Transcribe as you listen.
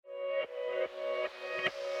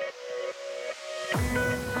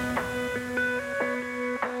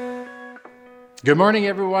Good morning,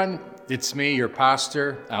 everyone. It's me, your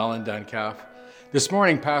pastor, Alan Duncalf. This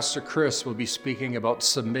morning, Pastor Chris will be speaking about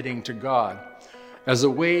submitting to God as a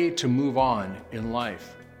way to move on in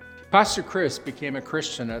life. Pastor Chris became a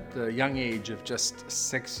Christian at the young age of just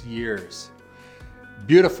 6 years.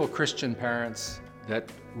 Beautiful Christian parents that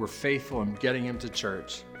were faithful in getting him to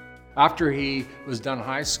church. After he was done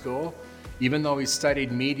high school, even though he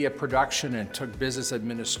studied media production and took business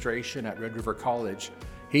administration at Red River College,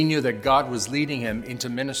 he knew that God was leading him into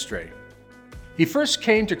ministry. He first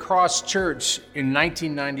came to Cross Church in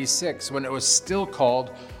 1996 when it was still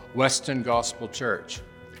called Weston Gospel Church.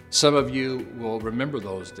 Some of you will remember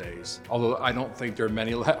those days, although I don't think there are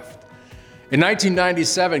many left. In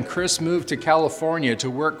 1997, Chris moved to California to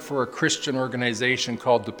work for a Christian organization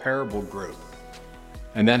called the Parable Group.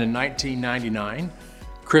 And then in 1999,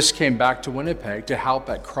 Chris came back to Winnipeg to help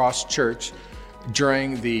at Cross Church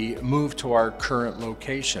during the move to our current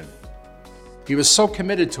location. He was so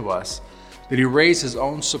committed to us that he raised his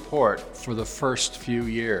own support for the first few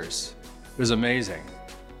years. It was amazing.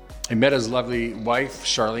 He met his lovely wife,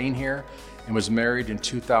 Charlene, here and was married in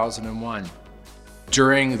 2001.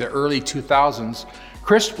 During the early 2000s,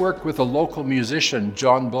 Chris worked with a local musician,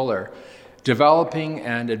 John Buller, developing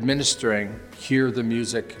and administering Hear the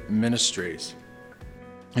Music Ministries.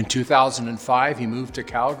 In 2005, he moved to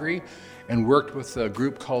Calgary and worked with a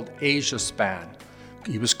group called Asia Span.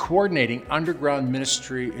 He was coordinating underground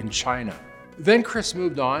ministry in China. Then Chris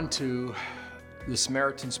moved on to the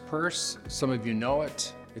Samaritan's Purse. Some of you know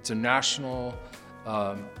it. It's a national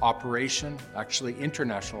operation, actually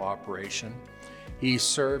international operation. He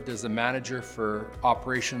served as the manager for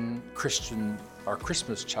Operation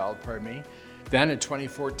Christmas Child. Then in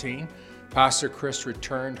 2014, Pastor Chris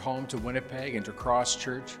returned home to Winnipeg and to Cross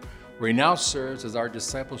Church, where he now serves as our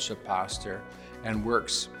discipleship pastor and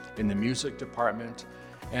works in the music department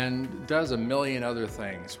and does a million other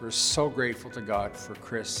things. We're so grateful to God for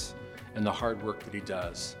Chris and the hard work that he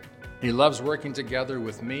does. He loves working together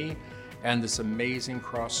with me and this amazing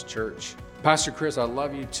Cross Church. Pastor Chris, I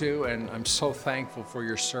love you too, and I'm so thankful for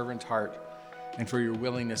your servant heart and for your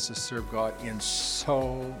willingness to serve God in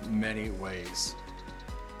so many ways.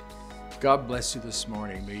 God bless you this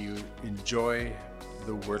morning. May you enjoy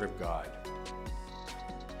the Word of God.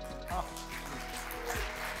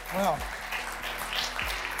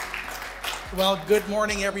 Well, good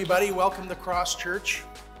morning, everybody. Welcome to Cross Church.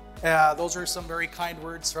 Those are some very kind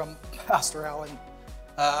words from Pastor Alan.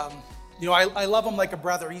 I love him like a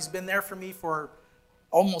brother. He's been there for me for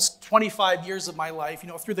almost 25 years of my life,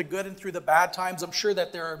 through the good and through the bad times. I'm sure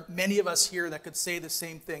that there are many of us here that could say the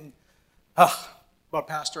same thing about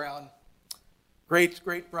Pastor Alan. Great,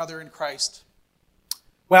 great brother in Christ.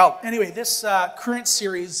 Well, anyway, this current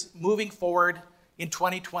series, moving forward in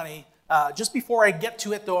 2020, just before I get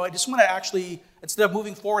to it, though, I just want to actually, instead of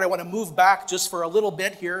moving forward, I want to move back just for a little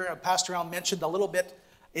bit here. Pastor Alan mentioned a little bit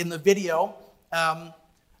in the video,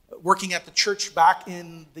 working at the church back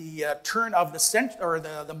in the turn of the century, or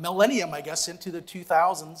the millennium, I guess, into the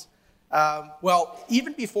 2000s. Well,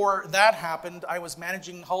 even before that happened, I was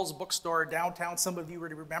managing Hull's bookstore downtown. Some of you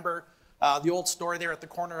would remember the old store there at the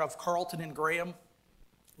corner of Carlton and Graham.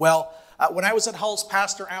 Well, when I was at Hull's,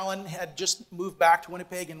 Pastor Alan had just moved back to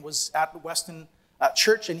Winnipeg and was at the Weston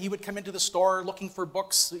Church, and he would come into the store looking for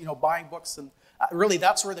books, buying books, and really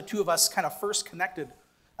that's where the two of us kind of first connected.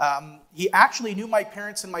 He actually knew my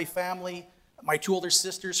parents and my family, my two older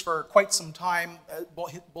sisters, for quite some time.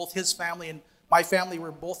 Both his family and my family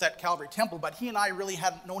were both at Calvary Temple, but he and I really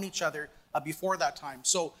hadn't known each other before that time.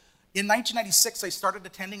 So in 1996, I started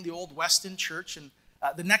attending the old Weston Church, and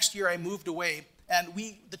the next year I moved away. And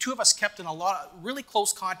the two of us kept in a lot of really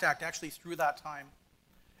close contact actually through that time.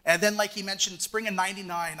 And then, like he mentioned, spring of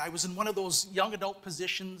 99, I was in one of those young adult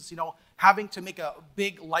positions, having to make a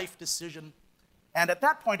big life decision. And at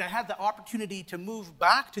that point, I had the opportunity to move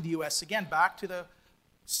back to the U.S. again, back to the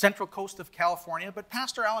central coast of California. But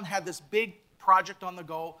Pastor Alan had this big project on the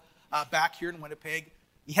go back here in Winnipeg.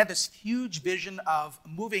 He had this huge vision of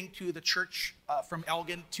moving to the church from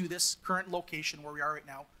Elgin to this current location where we are right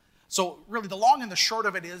now. So really, the long and the short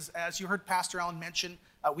of it is, as you heard Pastor Alan mention,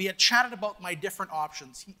 we had chatted about my different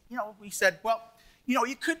options. We said, well,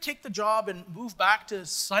 you could take the job and move back to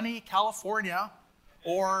sunny California,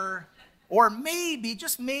 or maybe,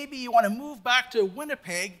 just maybe, you want to move back to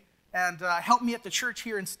Winnipeg and help me at the church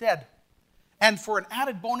here instead. And for an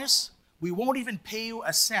added bonus, we won't even pay you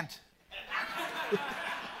a cent.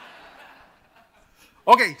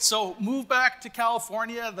 Okay, so move back to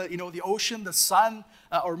California, the ocean, the sun,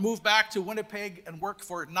 or move back to Winnipeg and work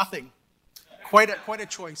for nothing. Quite a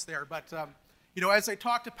choice there. But as I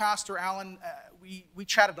talked to Pastor Alan, we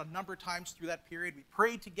chatted a number of times through that period. We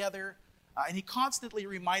prayed together, and he constantly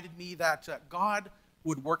reminded me that God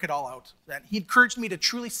would work it all out. That he encouraged me to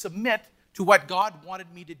truly submit to what God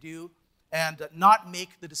wanted me to do and not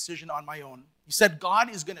make the decision on my own. He said, God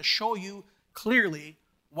is going to show you clearly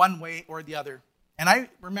one way or the other. And I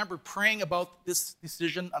remember praying about this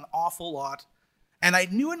decision an awful lot. And I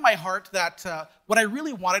knew in my heart that what I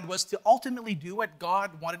really wanted was to ultimately do what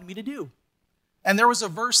God wanted me to do. And there was a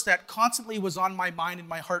verse that constantly was on my mind and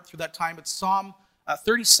my heart through that time. It's Psalm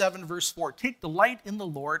 37, verse 4. Take delight in the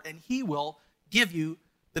Lord, and he will give you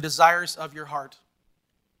the desires of your heart.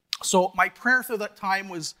 So my prayer through that time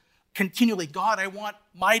was continually, God, I want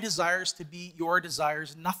my desires to be your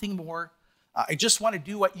desires, nothing more. I just want to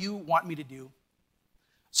do what you want me to do.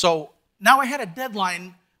 So now I had a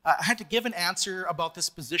deadline. I had to give an answer about this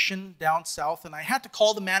position down south, and I had to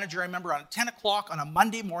call the manager, I remember, on 10 o'clock on a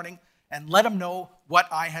Monday morning and let him know what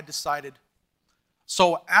I had decided.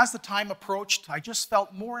 So as the time approached, I just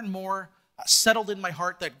felt more and more settled in my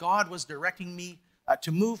heart that God was directing me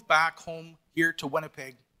to move back home here to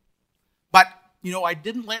Winnipeg. But, I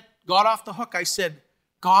didn't let God off the hook. I said,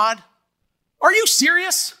 God, are you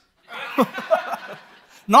serious?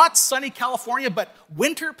 Not sunny California, but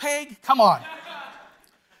Winterpeg? Come on.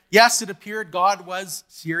 Yes, it appeared God was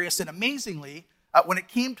serious. And amazingly, when it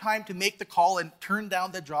came time to make the call and turn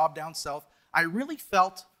down the job down south, I really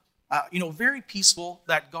felt, very peaceful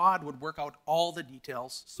that God would work out all the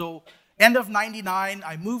details. So end of 99,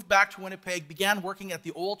 I moved back to Winnipeg, began working at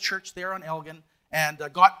the old church there on Elgin, and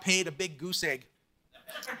got paid a big goose egg.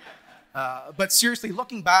 But seriously,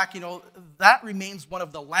 looking back, that remains one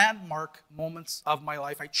of the landmark moments of my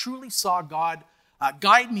life. I truly saw God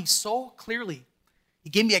guide me so clearly. He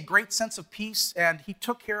gave me a great sense of peace, and he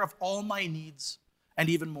took care of all my needs and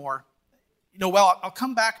even more. I'll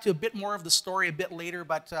come back to a bit more of the story a bit later,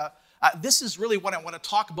 but this is really what I want to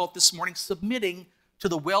talk about this morning, submitting to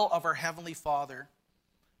the will of our Heavenly Father.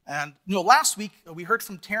 And, last week we heard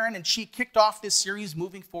from Taryn, and she kicked off this series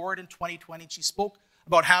moving forward in 2020. She spoke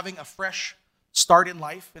about having a fresh start in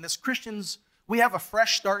life. And as Christians, we have a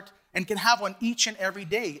fresh start and can have one each and every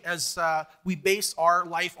day as we base our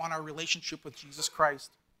life on our relationship with Jesus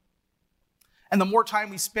Christ. And the more time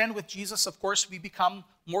we spend with Jesus, of course, we become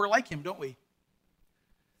more like him, don't we?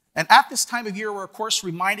 And at this time of year, we're, of course,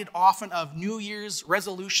 reminded often of New Year's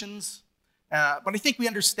resolutions. But I think we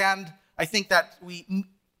understand, that we,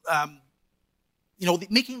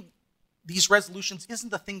 making these resolutions isn't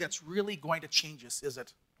the thing that's really going to change us, is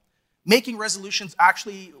it? Making resolutions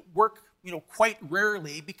actually work, quite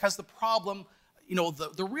rarely, because the problem,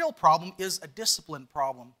 the real problem is a discipline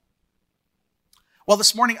problem. Well,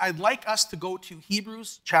 this morning, I'd like us to go to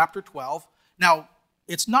Hebrews chapter 12. Now,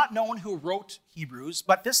 it's not known who wrote Hebrews,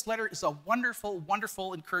 but this letter is a wonderful,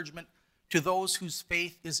 wonderful encouragement to those whose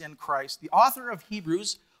faith is in Christ. The author of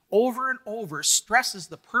Hebrews over and over stresses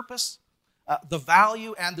the purpose, the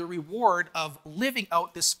value, and the reward of living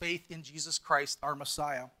out this faith in Jesus Christ, our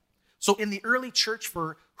Messiah. So in the early church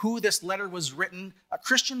for who this letter was written,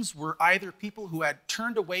 Christians were either people who had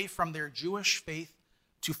turned away from their Jewish faith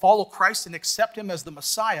to follow Christ and accept him as the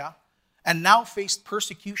Messiah, and now faced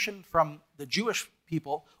persecution from the Jewish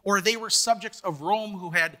people, or they were subjects of Rome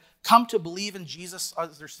who had come to believe in Jesus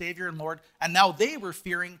as their Savior and Lord, and now they were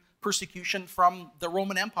fearing persecution from the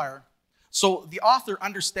Roman Empire. So the author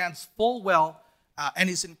understands full well and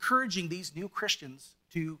is encouraging these new Christians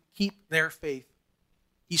to keep their faith.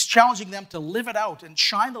 He's challenging them to live it out and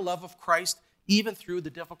shine the love of Christ even through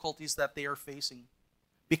the difficulties that they are facing.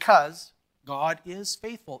 Because God is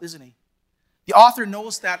faithful, isn't he? The author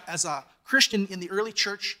knows that as a Christian in the early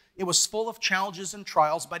church, it was full of challenges and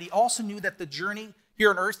trials, but he also knew that the journey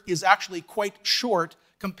here on earth is actually quite short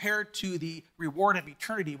compared to the reward of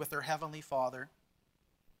eternity with their Heavenly Father.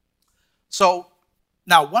 So,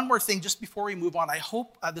 now one more thing just before we move on. I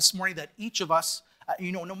hope this morning that each of us,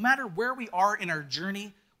 no matter where we are in our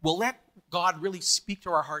journey, will let God really speak to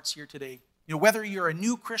our hearts here today. Whether you're a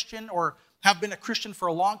new Christian or have been a Christian for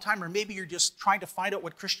a long time, or maybe you're just trying to find out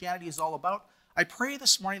what Christianity is all about, I pray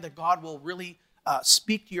this morning that God will really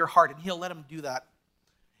speak to your heart, and he'll let him do that.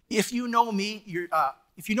 If you know me,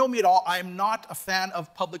 if you know me at all, I'm not a fan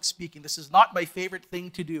of public speaking. This is not my favorite thing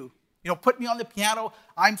to do. Put me on the piano,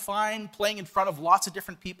 I'm fine playing in front of lots of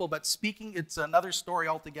different people, but speaking, it's another story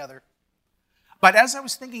altogether. But as I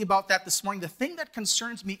was thinking about that this morning, the thing that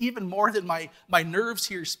concerns me even more than my nerves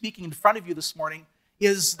here speaking in front of you this morning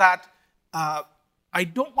is that I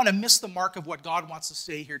don't want to miss the mark of what God wants to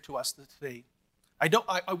say here to us today.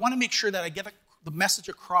 I want to make sure that I get the message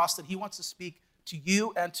across that he wants to speak to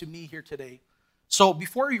you and to me here today. So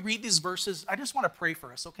before we read these verses, I just want to pray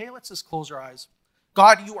for us, okay? Let's just close our eyes.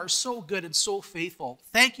 God, you are so good and so faithful.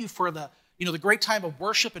 Thank you for the great time of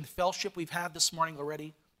worship and fellowship we've had this morning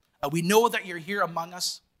already. We know that you're here among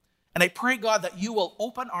us. And I pray, God, that you will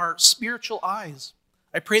open our spiritual eyes.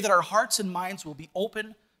 I pray that our hearts and minds will be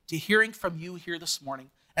open to hearing from you here this morning,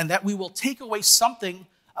 and that we will take away something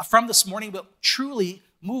from this morning that truly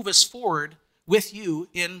move us forward with you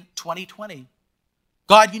in 2020.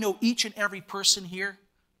 God, you know each and every person here.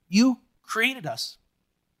 You created us.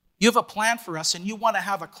 You have a plan for us, and you want to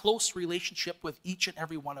have a close relationship with each and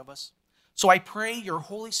every one of us. So I pray your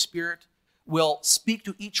Holy Spirit will speak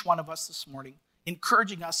to each one of us this morning,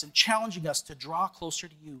 encouraging us and challenging us to draw closer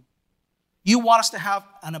to you. You want us to have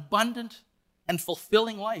an abundant and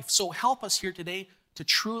fulfilling life. So help us here today to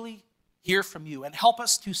truly hear from you, and help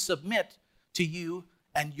us to submit to you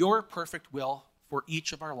and your perfect will for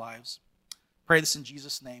each of our lives. Pray this in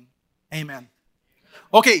Jesus' name. Amen.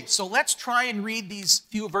 Okay, so let's try and read these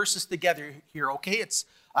few verses together here, okay? It's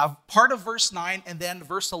part of verse 9 and then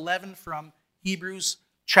verse 11 from Hebrews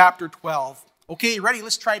chapter 12. Okay, ready?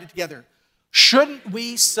 Let's try it together. Shouldn't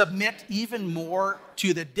we submit even more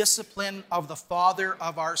to the discipline of the Father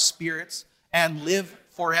of our spirits and live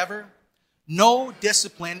forever? No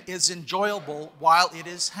discipline is enjoyable while it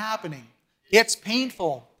is happening. It's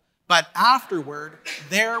painful, but afterward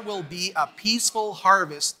there will be a peaceful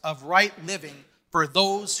harvest of right living for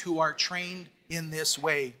those who are trained in this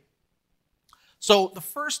way. So the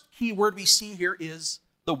first key word we see here is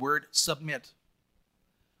the word submit.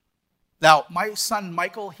 Now, my son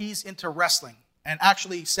Michael, he's into wrestling. And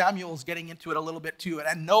actually, Samuel's getting into it a little bit too.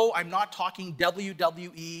 And no, I'm not talking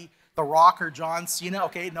WWE, The Rock, or John Cena.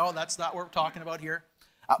 Okay, no, that's not what we're talking about here.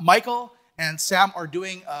 Michael and Sam are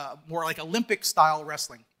doing more like Olympic-style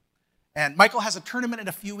wrestling. And Michael has a tournament in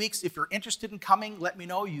a few weeks. If you're interested in coming, let me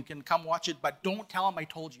know. You can come watch it, but don't tell him I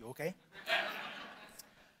told you, okay?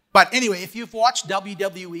 But anyway, if you've watched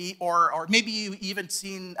WWE or maybe you've even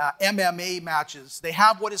seen MMA matches, they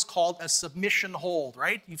have what is called a submission hold,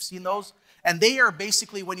 right? You've seen those? And they are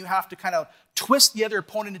basically when you have to kind of twist the other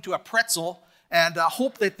opponent into a pretzel and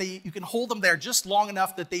hope that you can hold them there just long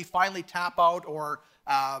enough that they finally tap out or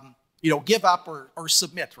give up or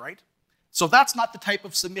submit, right? So that's not the type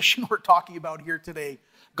of submission we're talking about here today.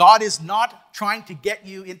 God is not trying to get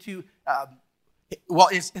you into...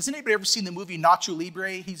 has anybody ever seen the movie Nacho Libre?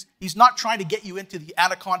 He's not trying to get you into the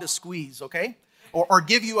anaconda squeeze, okay? Or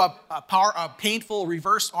give you a painful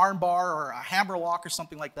reverse armbar or a hammerlock or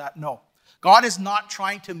something like that. No. God is not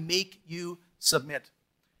trying to make you submit.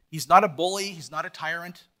 He's not a bully. He's not a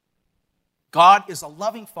tyrant. God is a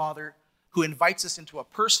loving Father who invites us into a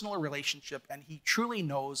personal relationship, and he truly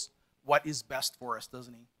knows what is best for us,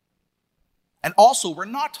 doesn't he? And also, we're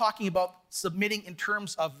not talking about submitting in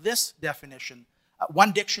terms of this definition.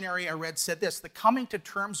 One dictionary I read said this: the coming to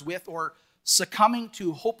terms with or succumbing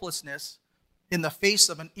to hopelessness in the face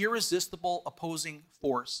of an irresistible opposing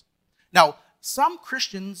force. Now, some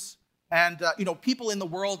Christians and people in the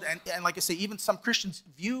world, and like I say, even some Christians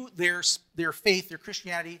view their faith, their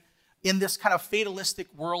Christianity, in this kind of fatalistic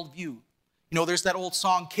worldview. There's that old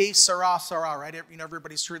song, Que sera, sera, right?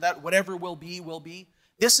 Everybody's heard that. Whatever will be, will be.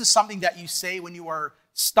 This is something that you say when you are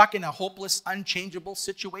stuck in a hopeless, unchangeable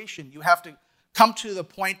situation. You have to come to the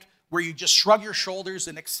point where you just shrug your shoulders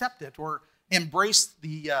and accept it or embrace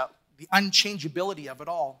the unchangeability of it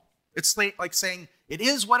all. It's like saying, it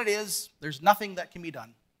is what it is. There's nothing that can be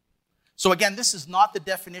done. So again, this is not the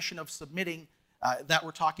definition of submitting that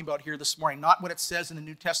we're talking about here this morning, not what it says in the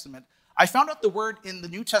New Testament. I found out the word in the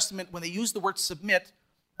New Testament, when they use the word submit,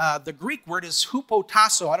 the Greek word is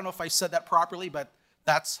hupotasso. I don't know if I said that properly, but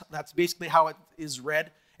that's basically how it is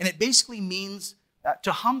read. And it basically means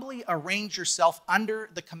to humbly arrange yourself under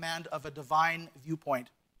the command of a divine viewpoint.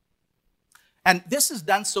 And this is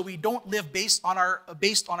done so we don't live based on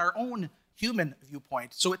our own human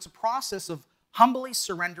viewpoint. So it's a process of humbly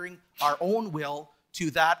surrendering our own will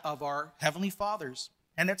to that of our Heavenly Father's.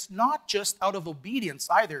 And it's not just out of obedience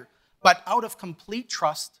either, but out of complete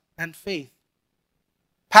trust and faith.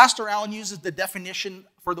 Pastor Allen uses the definition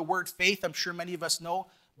for the word faith, I'm sure many of us know,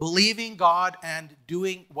 believing God and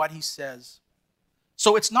doing what he says.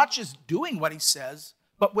 So it's not just doing what he says,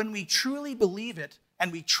 but when we truly believe it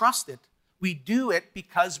and we trust it, we do it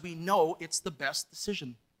because we know it's the best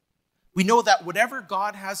decision. We know that whatever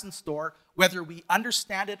God has in store, whether we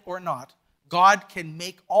understand it or not, God can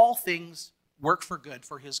make all things work for good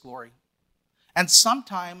for his glory. And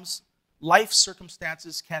sometimes life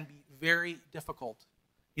circumstances can be very difficult.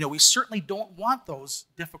 We certainly don't want those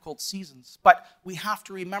difficult seasons, but we have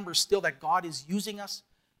to remember still that God is using us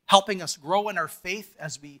helping us grow in our faith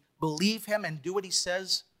as we believe him and do what he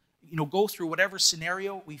says, go through whatever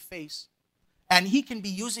scenario we face. And he can be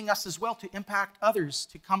using us as well to impact others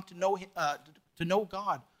to come to know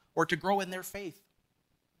God or to grow in their faith.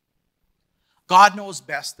 God knows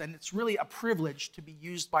best, and it's really a privilege to be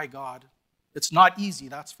used by God. It's not easy,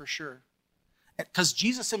 that's for sure. Because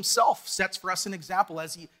Jesus himself sets for us an example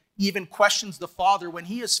as he even questions the Father when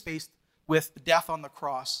he is faced with death on the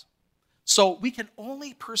cross. So we can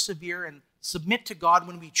only persevere and submit to God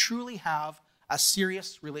when we truly have a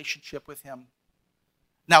serious relationship with him.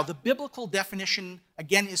 Now, the biblical definition,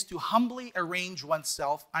 again, is to humbly arrange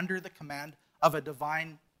oneself under the command of a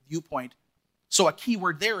divine viewpoint. So a key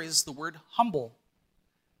word there is the word humble.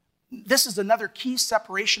 This is another key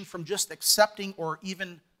separation from just accepting or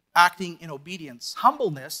even acting in obedience.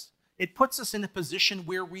 Humbleness, it puts us in a position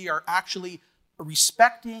where we are actually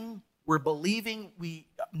respecting, we're believing, we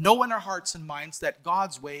know in our hearts and minds that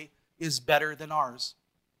God's way is better than ours.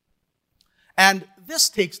 And this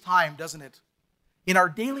takes time, doesn't it? In our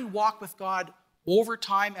daily walk with God, over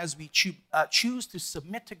time, as we choose to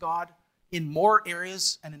submit to God in more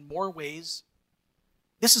areas and in more ways,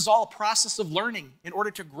 this is all a process of learning in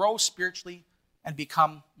order to grow spiritually and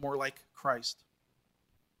become more like Christ.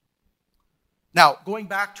 Now, going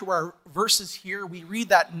back to our verses here, we read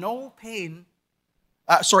that no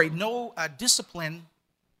discipline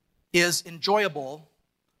is enjoyable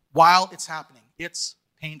while it's happening. It's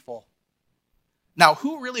painful. Now,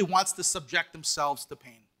 who really wants to subject themselves to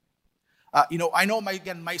pain? I know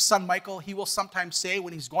my son Michael, he will sometimes say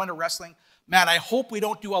when he's going to wrestling, man, I hope we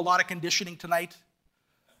don't do a lot of conditioning tonight.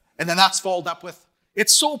 And then that's followed up with,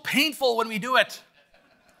 it's so painful when we do it.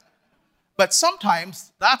 But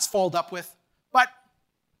sometimes that's followed up with, but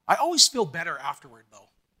I always feel better afterward, though.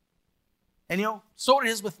 And so it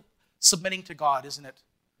is with submitting to God, isn't it?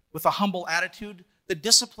 With a humble attitude, the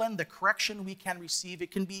discipline, the correction we can receive,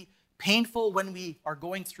 it can be painful when we are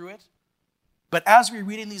going through it. But as we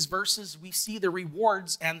read in these verses, we see the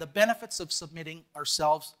rewards and the benefits of submitting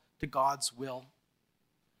ourselves to God's will.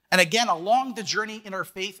 And again, along the journey in our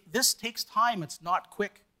faith, this takes time. It's not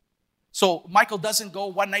quick. So Michael doesn't go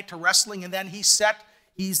one night to wrestling and then he's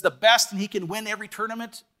the best and he can win every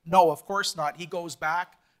tournament. No, of course not. He goes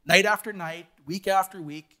back night after night, week after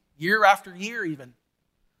week, year after year even.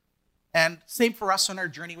 And same for us on our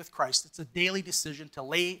journey with Christ. It's a daily decision to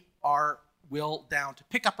lay our will down, to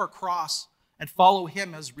pick up our cross and follow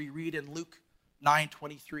him as we read in Luke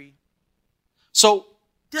 9:23. So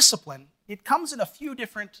discipline, it comes in a few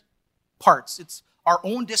different parts. It's our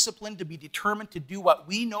own discipline to be determined to do what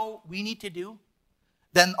we know we need to do.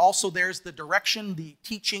 Then also there's the direction, the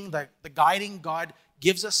teaching, the guiding God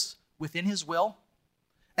gives us within his will.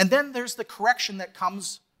 And then there's the correction that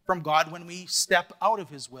comes from God when we step out of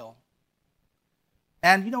his will.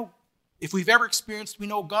 And if we've ever experienced, we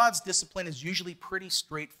know God's discipline is usually pretty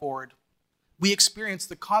straightforward. We experience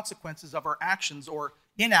the consequences of our actions or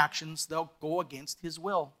inactions that go against his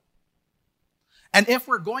will. And if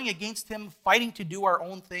we're going against him, fighting to do our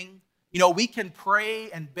own thing, we can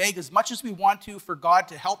pray and beg as much as we want to for God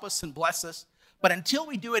to help us and bless us. But until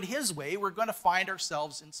we do it his way, we're going to find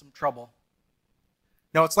ourselves in some trouble.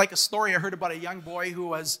 Now, it's like a story I heard about a young boy who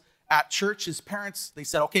was at church. His parents, they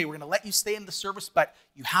said, okay, we're going to let you stay in the service, but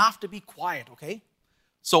you have to be quiet, okay?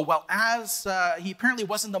 So, as he apparently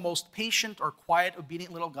wasn't the most patient or quiet,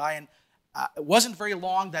 obedient little guy, and it wasn't very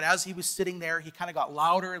long that as he was sitting there, he kind of got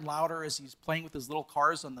louder and louder as he's playing with his little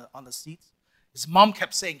cars on the seats. His mom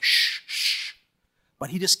kept saying, shh, shh, but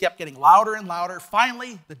he just kept getting louder and louder.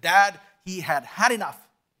 Finally, the dad, he had had enough,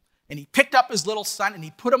 and he picked up his little son, and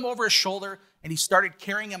he put him over his shoulder, and he started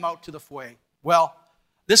carrying him out to the foyer. Well,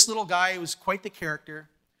 this little guy was quite the character.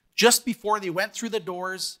 Just before they went through the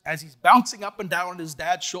doors, as he's bouncing up and down on his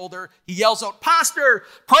dad's shoulder, he yells out, "Pastor,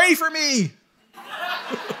 pray for me!"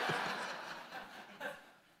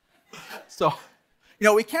 So,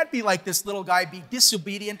 we can't be like this little guy, be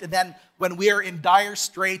disobedient, and then when we are in dire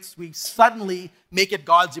straits, we suddenly make it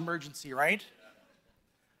God's emergency, right?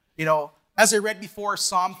 As I read before,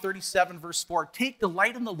 Psalm 37, verse 4, "Take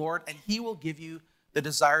delight in the Lord, and he will give you the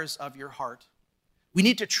desires of your heart." We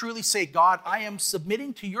need to truly say, God, I am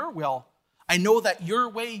submitting to your will. I know that your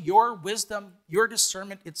way, your wisdom, your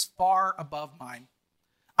discernment, it's far above mine.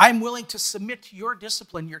 I'm willing to submit to your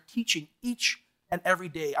discipline, your teaching each and every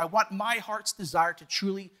day. I want my heart's desire to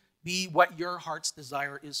truly be what your heart's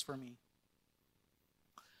desire is for me.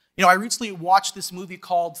 I recently watched this movie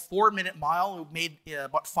called 4 Minute Mile, made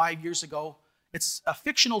about 5 years ago. It's a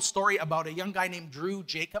fictional story about a young guy named Drew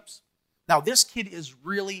Jacobs. Now, this kid is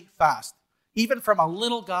really fast. Even from a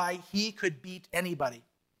little guy, he could beat anybody.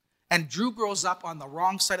 And Drew grows up on the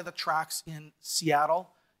wrong side of the tracks in Seattle.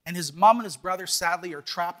 And his mom and his brother, sadly, are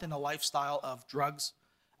trapped in a lifestyle of drugs.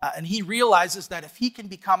 And he realizes that if he can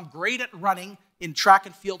become great at running in track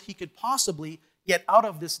and field, he could possibly get out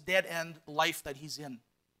of this dead-end life that he's in.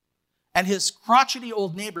 And his crotchety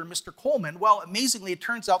old neighbor, Mr. Coleman, well, amazingly, it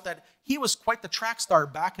turns out that he was quite the track star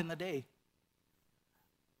back in the day.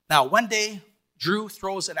 Now, one day, Drew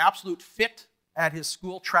throws an absolute fit at his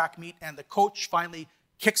school track meet, and the coach finally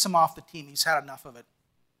kicks him off the team. He's had enough of it.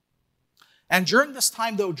 And during this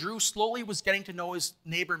time, though, Drew slowly was getting to know his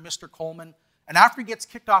neighbor, Mr. Coleman. And after he gets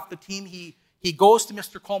kicked off the team, he goes to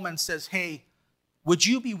Mr. Coleman and says, "Hey, would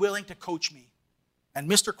you be willing to coach me?" And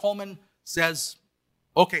Mr. Coleman says,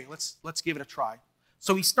 "Okay, let's give it a try."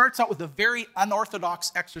 So he starts out with a very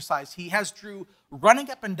unorthodox exercise. He has Drew running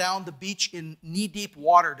up and down the beach in knee-deep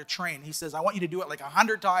water to train. He says, "I want you to do it like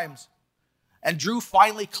 100 times. And Drew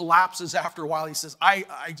finally collapses after a while. He says,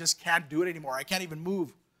 I just can't do it anymore. I can't even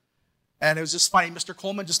move. And it was just funny. Mr.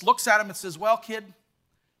 Coleman just looks at him and says, "Well, kid,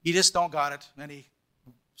 you just don't got it." And he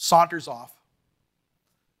saunters off.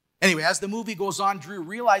 Anyway, as the movie goes on, Drew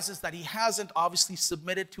realizes that he hasn't obviously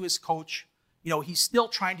submitted to his coach. He's still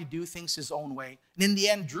trying to do things his own way. And in the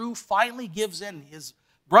end, Drew finally gives in. His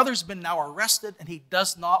brother's been now arrested, and he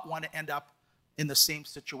does not want to end up in the same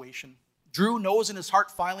situation. Drew knows in his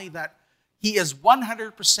heart finally that he is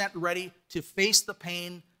 100% ready to face the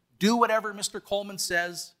pain, do whatever Mr. Coleman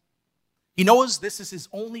says. He knows this is his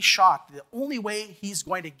only shot, the only way he's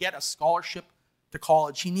going to get a scholarship to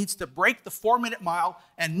college. He needs to break the 4-minute mile,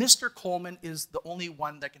 and Mr. Coleman is the only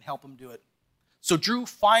one that can help him do it. So Drew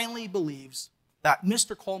finally believes that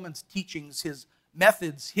Mr. Coleman's teachings, his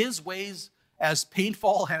methods, his ways, as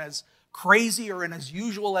painful and as crazy or and as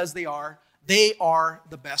usual as they are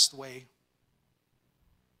the best way.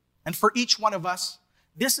 And for each one of us,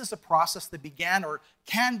 this is a process that began or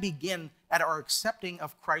can begin at our accepting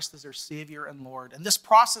of Christ as our Savior and Lord. And this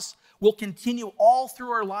process will continue all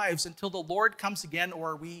through our lives until the Lord comes again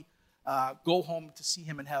or we go home to see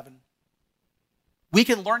him in heaven. We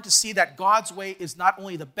can learn to see that God's way is not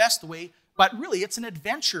only the best way, but really it's an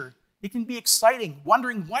adventure. It can be exciting,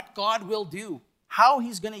 wondering what God will do, how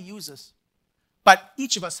he's going to use us. But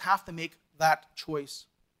each of us have to make that choice.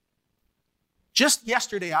 Just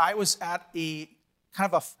yesterday, I was at a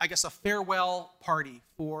farewell party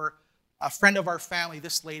for a friend of our family,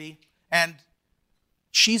 this lady, and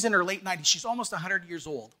she's in her late 90s. She's almost 100 years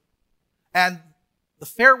old. And the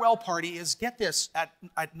farewell party is, get this, at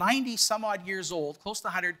 90 some odd years old, close to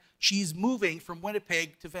 100, she's moving from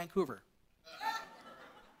Winnipeg to Vancouver.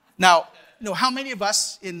 Now, how many of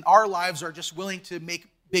us in our lives are just willing to make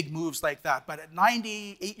big moves like that? But at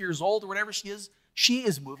 98 years old or whatever she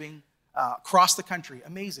is moving across the country.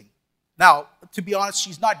 Amazing. Now, to be honest,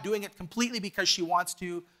 she's not doing it completely because she wants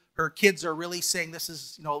to. Her kids are really saying this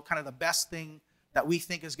is, kind of the best thing that we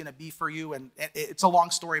think is going to be for you. And it's a long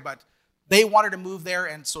story, but they want her to move there,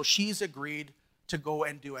 and so she's agreed to go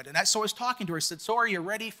and do it. And so I was talking to her. I said, "So are you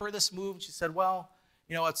ready for this move?" And she said, "Well,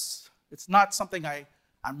 it's not something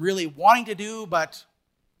I'm really wanting to do, but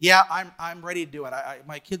yeah, I'm ready to do it.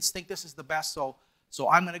 My kids think this is the best, so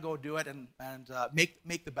I'm going to go do it and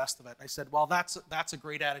make the best of it." I said, "Well, that's a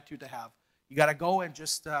great attitude to have. You got to go and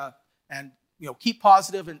just keep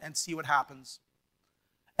positive and see what happens."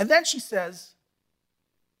 And then she says,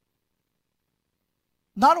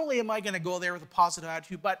 "Not only am I going to go there with a positive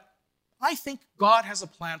attitude, but I think God has a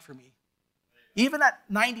plan for me. Even at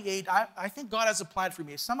 98, I think God has a plan for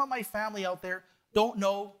me. Some of my family out there don't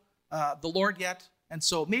know the Lord yet, and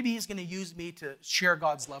so maybe he's going to use me to share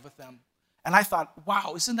God's love with them." And I thought,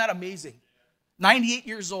 wow, isn't that amazing? 98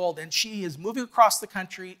 years old, and she is moving across the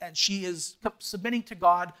country, and she is submitting to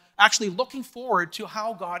God, actually looking forward to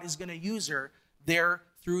how God is going to use her there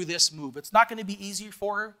through this move. It's not going to be easy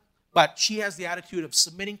for her, but she has the attitude of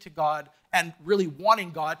submitting to God and really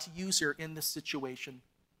wanting God to use her in this situation.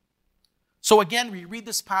 So again, we read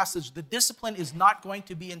this passage. The discipline is not going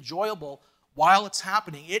to be enjoyable while it's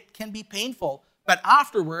happening. It can be painful, but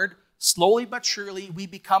afterward, slowly but surely, we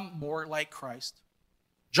become more like Christ.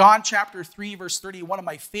 John chapter 3, verse 30, one of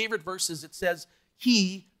my favorite verses, it says,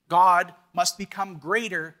 "He, God, must become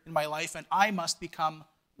greater in my life, and I must become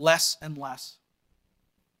less and less."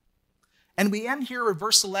 And we end here at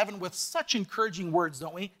verse 11 with such encouraging words,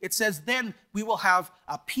 don't we? It says, "Then we will have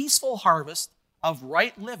a peaceful harvest of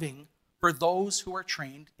right living for those who are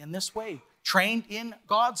trained in this way," trained in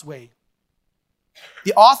God's way.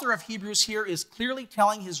 The author of Hebrews here is clearly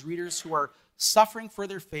telling his readers who are suffering for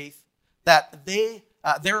their faith that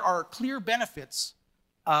there are clear benefits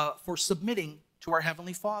for submitting to our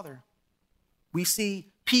Heavenly Father. We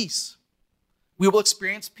see peace. We will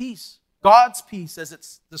experience peace. God's peace, as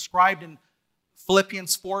it's described in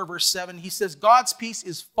Philippians 4, verse 7, he says, God's peace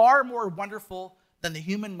is far more wonderful than the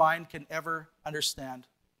human mind can ever understand.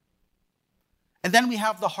 And then we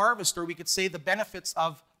have the harvest, or we could say the benefits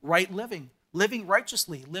of right living, living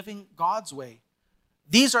righteously, living God's way.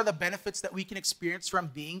 These are the benefits that we can experience from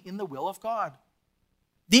being in the will of God.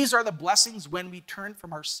 These are the blessings when we turn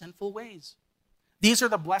from our sinful ways. These are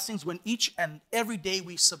the blessings when each and every day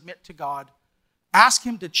we submit to God. Ask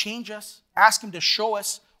him to change us. Ask him to show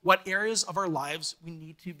us what areas of our lives we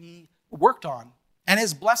need to be worked on. And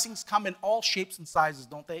his blessings come in all shapes and sizes,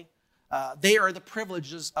 don't they? They are the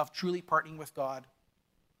privileges of truly partnering with God.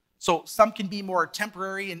 So some can be more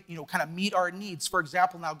temporary and, kind of meet our needs. For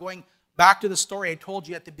example, now going back to the story I told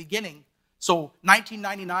you at the beginning. So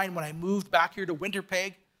 1999, when I moved back here to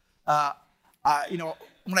Winterpeg,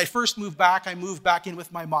 when I first moved back, I moved back in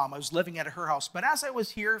with my mom. I was living at her house. But as I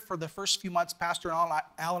was here for the first few months, Pastor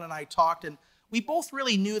Alan and I talked, and we both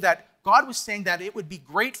really knew that God was saying that it would be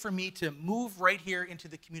great for me to move right here into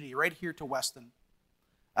the community, right here to Weston.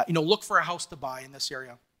 Look for a house to buy in this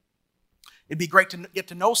area. It'd be great to get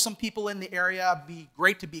to know some people in the area. It'd be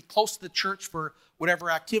great to be close to the church for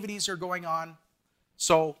whatever activities are going on.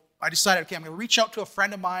 So I decided, okay, I'm going to reach out to a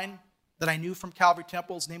friend of mine that I knew from Calvary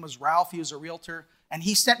Temple. His name was Ralph. He was a realtor. And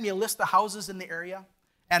he sent me a list of houses in the area.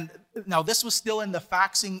 And now this was still in the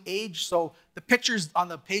faxing age, so the pictures on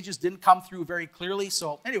the pages didn't come through very clearly.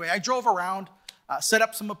 So anyway, I drove around, set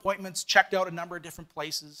up some appointments, checked out a number of different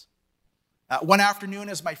places. One afternoon,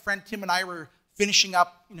 as my friend Tim and I were finishing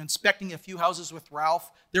up, inspecting a few houses with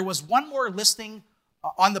Ralph, there was one more listing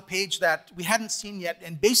on the page that we hadn't seen yet,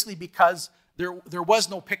 and basically because there was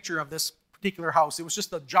no picture of this particular house. It was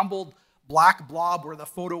just a jumbled black blob where the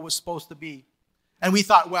photo was supposed to be. And we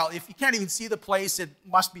thought, well, if you can't even see the place, it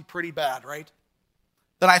must be pretty bad, right?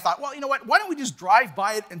 Then I thought, well, you know what? Why don't we just drive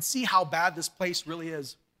by it and see how bad this place really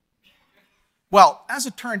is? Well, as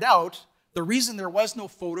it turned out, the reason there was no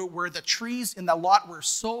photo were the trees in the lot were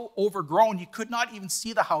so overgrown, you could not even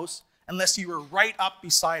see the house unless you were right up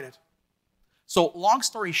beside it. So long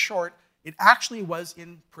story short, it actually was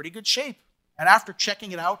in pretty good shape. And after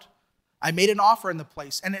checking it out, I made an offer in the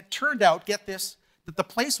place. And it turned out, get this, that the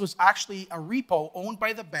place was actually a repo owned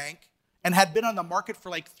by the bank and had been on the market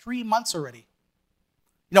for like 3 months already.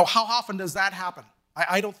 How often does that happen?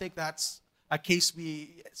 I don't think that's a case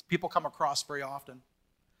people come across very often.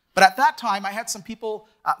 But at that time, I had some people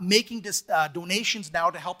making donations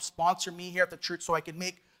now to help sponsor me here at the church so I could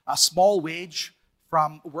make a small wage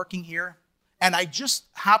from working here. And I just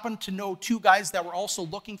happened to know 2 guys that were also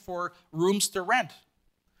looking for rooms to rent.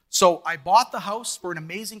 So I bought the house for an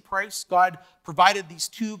amazing price. God provided these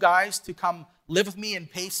 2 guys to come live with me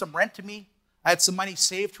and pay some rent to me. I had some money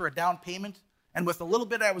saved for a down payment. And with a little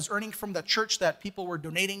bit I was earning from the church that people were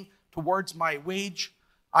donating towards my wage,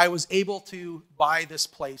 I was able to buy this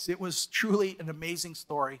place. It was truly an amazing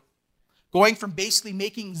story. Going from basically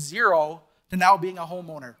making 0 to now being a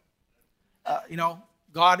homeowner.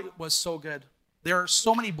 God was so good. There are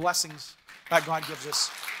so many blessings that God gives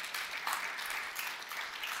us.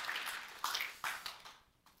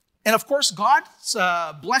 And of course, God's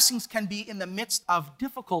blessings can be in the midst of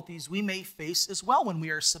difficulties we may face as well when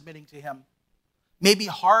we are submitting to him. Maybe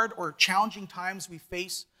hard or challenging times we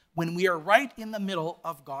face when we are right in the middle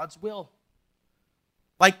of God's will.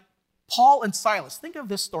 Like Paul and Silas. Think of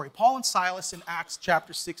this story. Paul and Silas in Acts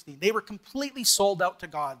chapter 16. They were completely sold out to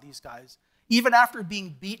God, these guys. Even after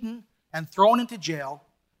being beaten and thrown into jail,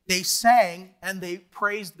 they sang and they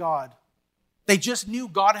praised God. They just knew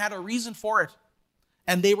God had a reason for it.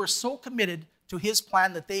 And they were so committed to his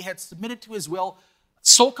plan that they had submitted to his will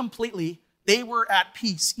so completely, they were at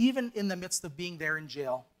peace, even in the midst of being there in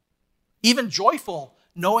jail. Even joyful,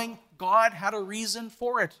 knowing God had a reason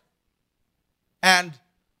for it. And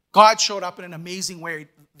God showed up in an amazing way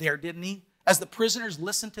there, didn't he? As the prisoners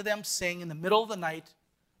listened to them sing in the middle of the night,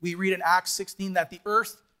 we read in Acts 16 that the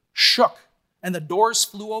earth shook and the doors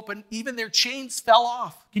flew open. Even their chains fell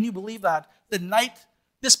off. Can you believe that?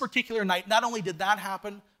 This particular night, not only did that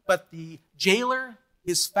happen, but the jailer,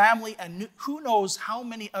 his family, and who knows how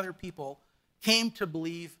many other people came to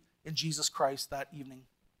believe in Jesus Christ that evening.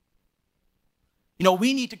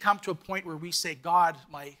 We need to come to a point where we say, God,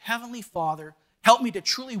 my heavenly Father, help me to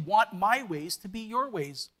truly want my ways to be your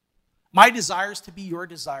ways, my desires to be your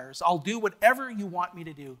desires. I'll do whatever you want me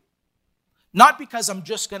to do. Not because I'm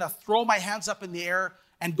just going to throw my hands up in the air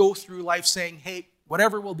and go through life saying, hey,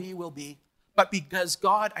 whatever will be, will be. But because,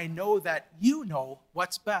 God, I know that you know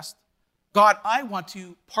what's best. God, I want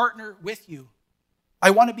to partner with you.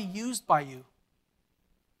 I want to be used by you.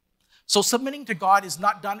 So submitting to God is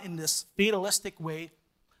not done in this fatalistic way,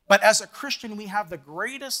 but as a Christian, we have the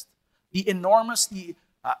greatest, the enormous, the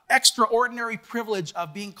extraordinary privilege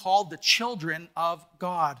of being called the children of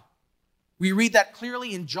God. We read that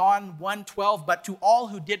clearly in John 1:12, but to all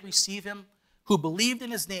who did receive him, who believed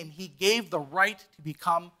in his name, he gave the right to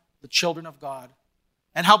become the children of God.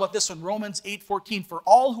 And how about this one, Romans 8:14, for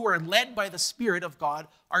all who are led by the Spirit of God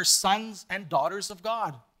are sons and daughters of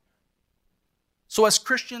God. So as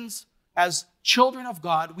Christians, as children of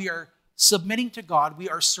God, we are submitting to God, we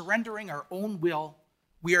are surrendering our own will,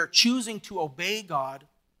 we are choosing to obey God,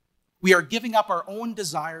 we are giving up our own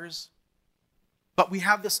desires, but we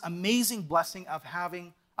have this amazing blessing of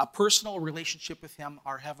having a personal relationship with him,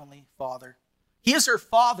 our Heavenly Father. He is our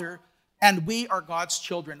Father, and we are God's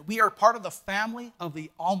children. We are part of the family of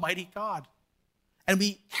the Almighty God. And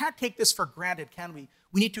we can't take this for granted, can we?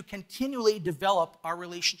 We need to continually develop our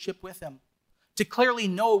relationship with him, to clearly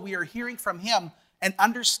know we are hearing from him and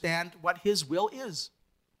understand what his will is.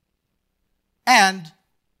 And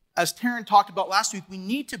as Taryn talked about last week, we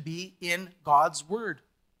need to be in God's word.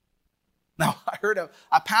 Now, I heard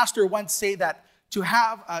a pastor once say that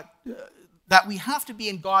that we have to be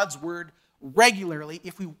in God's word regularly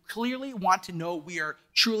if we clearly want to know we are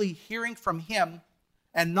truly hearing from him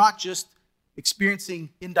and not just experiencing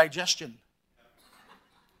indigestion.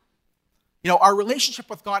 Our relationship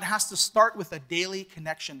with God has to start with a daily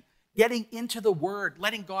connection, getting into the word,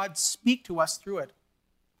 letting God speak to us through it.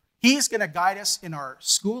 He's going to guide us in our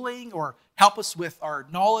schooling or help us with our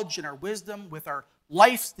knowledge and our wisdom, with our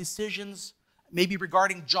life's decisions, maybe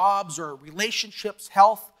regarding jobs or relationships,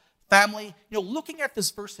 health, family. Looking at this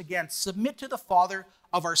verse again, submit to the Father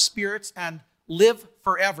of our spirits and live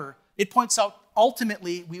forever. It points out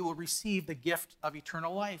ultimately we will receive the gift of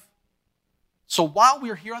eternal life. So while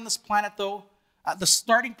we're here on this planet, though, the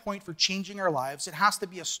starting point for changing our lives, it has to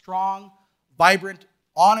be a strong, vibrant,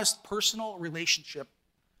 honest, personal relationship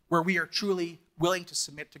where we are truly willing to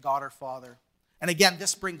submit to God our Father. And again,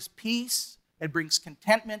 this brings peace, it brings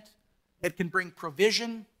contentment, it can bring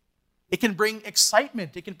provision, it can bring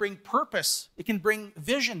excitement, it can bring purpose, it can bring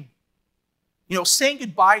vision. Saying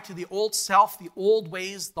goodbye to the old self, the old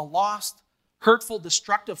ways, the lost, hurtful,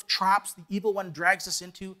 destructive traps the evil one drags us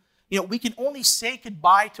into. We can only say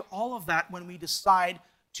goodbye to all of that when we decide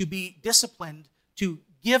to be disciplined, to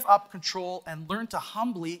give up control, and learn to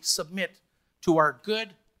humbly submit to our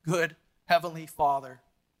good Heavenly Father.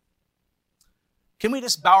 Can we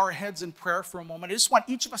just bow our heads in prayer for a moment? I just want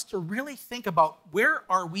each of us to really think about where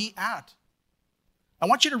are we at? I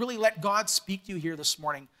want you to really let God speak to you here this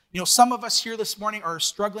morning. Some of us here this morning are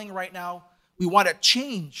struggling right now. We want to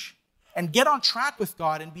change and get on track with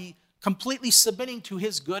God and be completely submitting to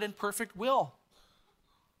his good and perfect will.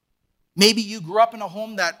 Maybe you grew up in a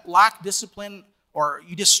home that lacked discipline, or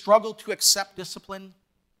you just struggled to accept discipline.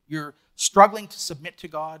 You're struggling to submit to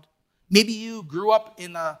God. Maybe you grew up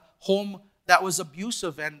in a home that was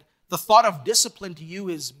abusive, and the thought of discipline to you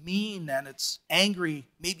is mean and it's angry,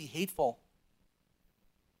 maybe hateful.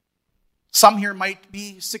 Some here might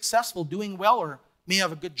be successful, doing well, or may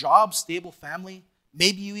have a good job, stable family.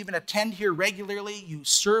 Maybe you even attend here regularly. You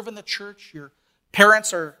serve in the church. Your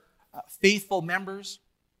parents are faithful members.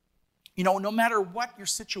 No matter what your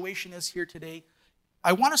situation is here today,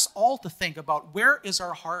 I want us all to think about, where is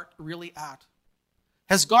our heart really at?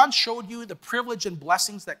 Has God showed you the privilege and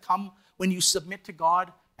blessings that come when you submit to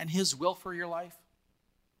God and his will for your life?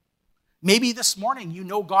 Maybe this morning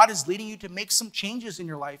God is leading you to make some changes in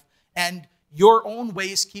your life, and your own way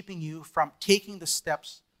is keeping you from taking the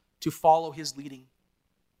steps to follow his leading.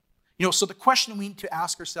 So the question we need to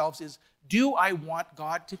ask ourselves is, do I want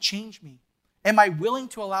God to change me? Am I willing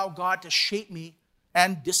to allow God to shape me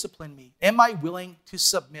and discipline me? Am I willing to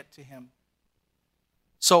submit to him?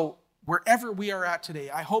 So wherever we are at today,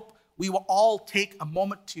 I hope we will all take a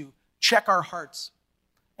moment to check our hearts.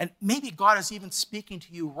 And maybe God is even speaking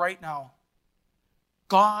to you right now.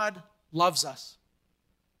 God loves us.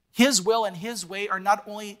 His will and his way are not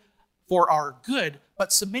only for our good,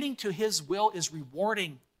 but submitting to his will is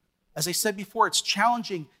rewarding. As I said before, it's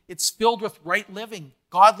challenging. It's filled with right living,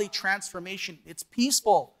 godly transformation. It's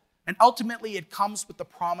peaceful. And ultimately, it comes with the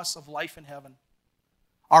promise of life in heaven.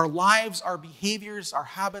 Our lives, our behaviors, our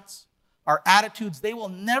habits, our attitudes, they will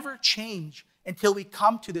never change until we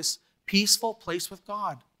come to this peaceful place with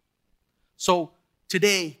God. So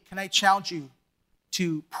today, can I challenge you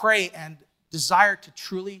to pray and desire to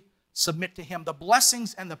truly submit to him? The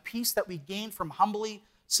blessings and the peace that we gain from humbly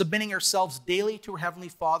submitting ourselves daily to our Heavenly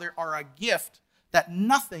Father are a gift that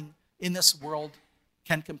nothing in this world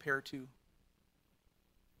can compare to.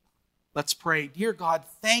 Let's pray. Dear God,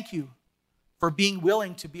 thank you for being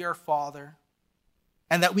willing to be our Father,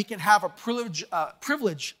 and that we can have a privilege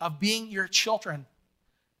of being your children.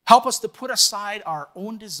 Help us to put aside our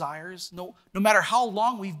own desires, no matter how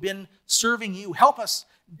long we've been serving you. Help us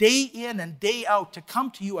day in and day out to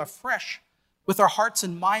come to you afresh with our hearts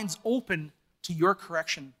and minds open to your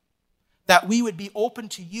correction. That we would be open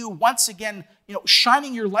to you once again,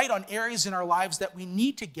 shining your light on areas in our lives that we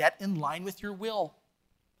need to get in line with your will.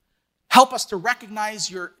 Help us to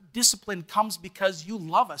recognize your discipline comes because you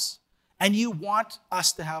love us and you want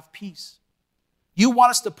us to have peace. You want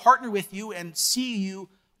us to partner with you and see you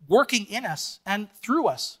working in us and through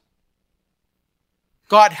us.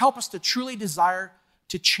 God, help us to truly desire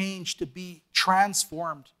to change, to be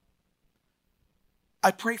transformed.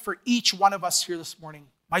 I pray for each one of us here this morning,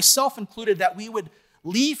 myself included, that we would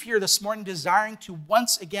leave here this morning desiring to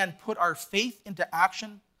once again put our faith into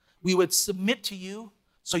action. We would submit to you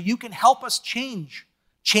so you can help us change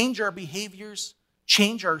our behaviors,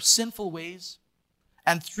 change our sinful ways.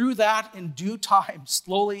 And through that, in due time,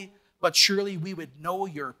 slowly but surely, we would know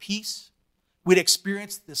your peace. We'd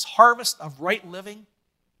experience this harvest of right living.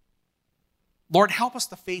 Lord, help us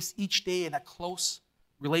to face each day in a close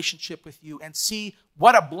relationship with you and see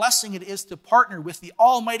what a blessing it is to partner with the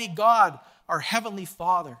Almighty God, our Heavenly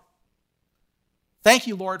Father. Thank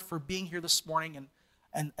you, Lord, for being here this morning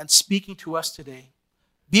and speaking to us today.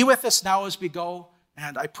 Be with us now as we go,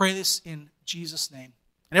 and I pray this in Jesus' name.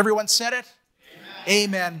 And everyone said it?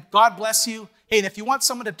 Amen. God bless you. Hey, and if you want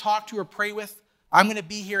someone to talk to or pray with, I'm going to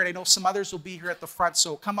be here, and I know some others will be here at the front,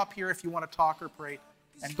 so come up here if you want to talk or pray.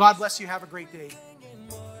 And God bless you. Have a great day.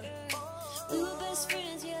 We were best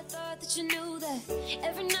friends, yeah, I thought that you knew that.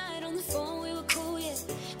 Every night on the phone we were cool, yeah.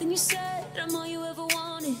 Then you said I'm all you ever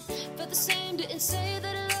wanted. Felt the same, didn't say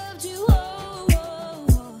that I loved you. Oh.